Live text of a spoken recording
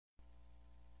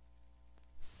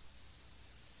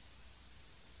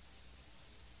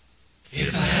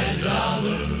If I had a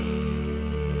dollar.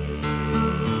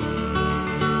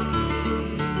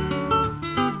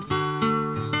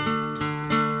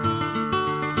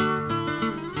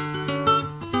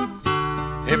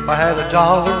 If I had a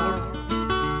dollar,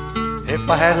 if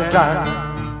I had a dime,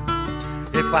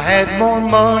 if I had more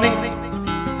money,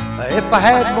 if I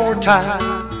had more time,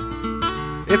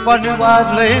 if I knew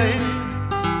I'd live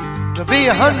to be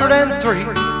 103,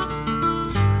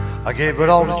 I gave it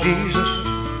all to Jesus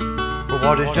for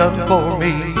what He's done for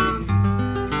me.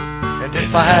 And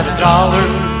if I had a dollar,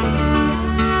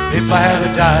 if I had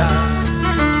a dime,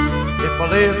 if I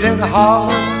lived in a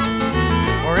holler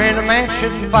or in a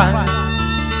mansion fine,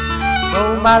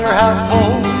 no matter how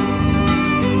poor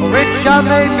or rich I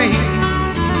may be,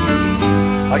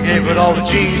 I gave it all to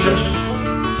Jesus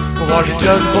for what He's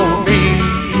done for me.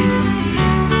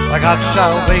 I got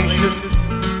salvation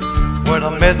when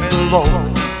I met the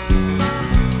Lord,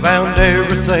 found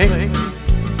everything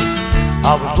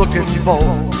I was looking for.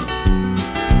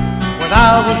 When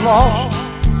I was lost,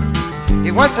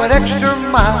 He went that extra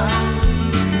mile.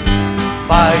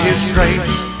 By His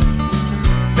grace,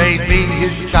 made me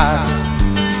His child.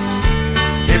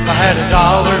 If I had a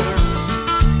dollar,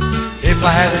 if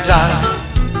I had a dime,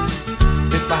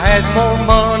 if I had more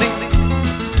money,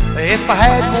 if I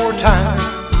had more time,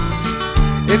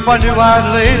 if I knew I'd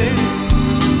live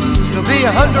to be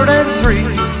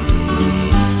 103,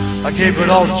 I gave it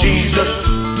all to Jesus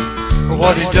for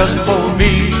what He's done for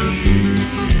me.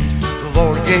 The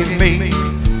Lord gave me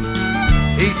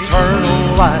eternal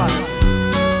life.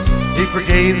 He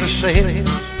forgave the sins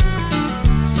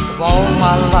of all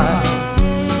my life.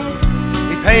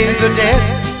 He paid the debt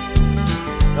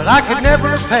that I could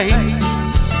never pay.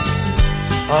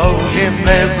 I owe Him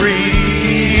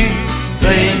everything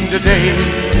today.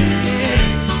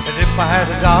 And if I had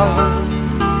a dollar,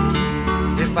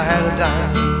 if I had a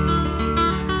dime,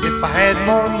 if I had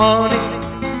more money,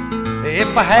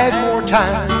 if I had more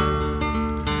time,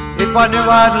 if I knew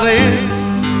I'd live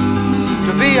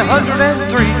to be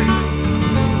 103,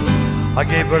 I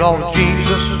gave it all to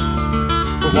Jesus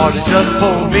for what He's done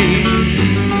for me.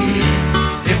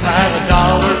 If I had a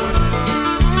dollar,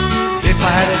 if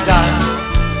I had a dime,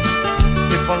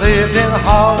 if I lived in a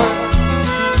holler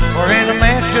or in a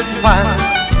mansion fine,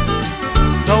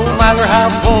 no matter how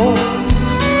poor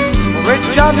or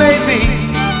rich I may be,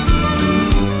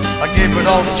 I gave it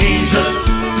all to Jesus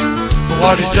for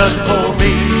what He's done for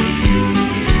me.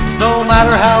 No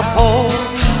matter how poor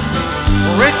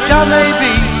or rich I may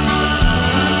be,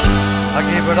 I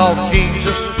gave it all to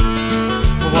Jesus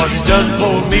for what He's done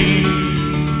for me.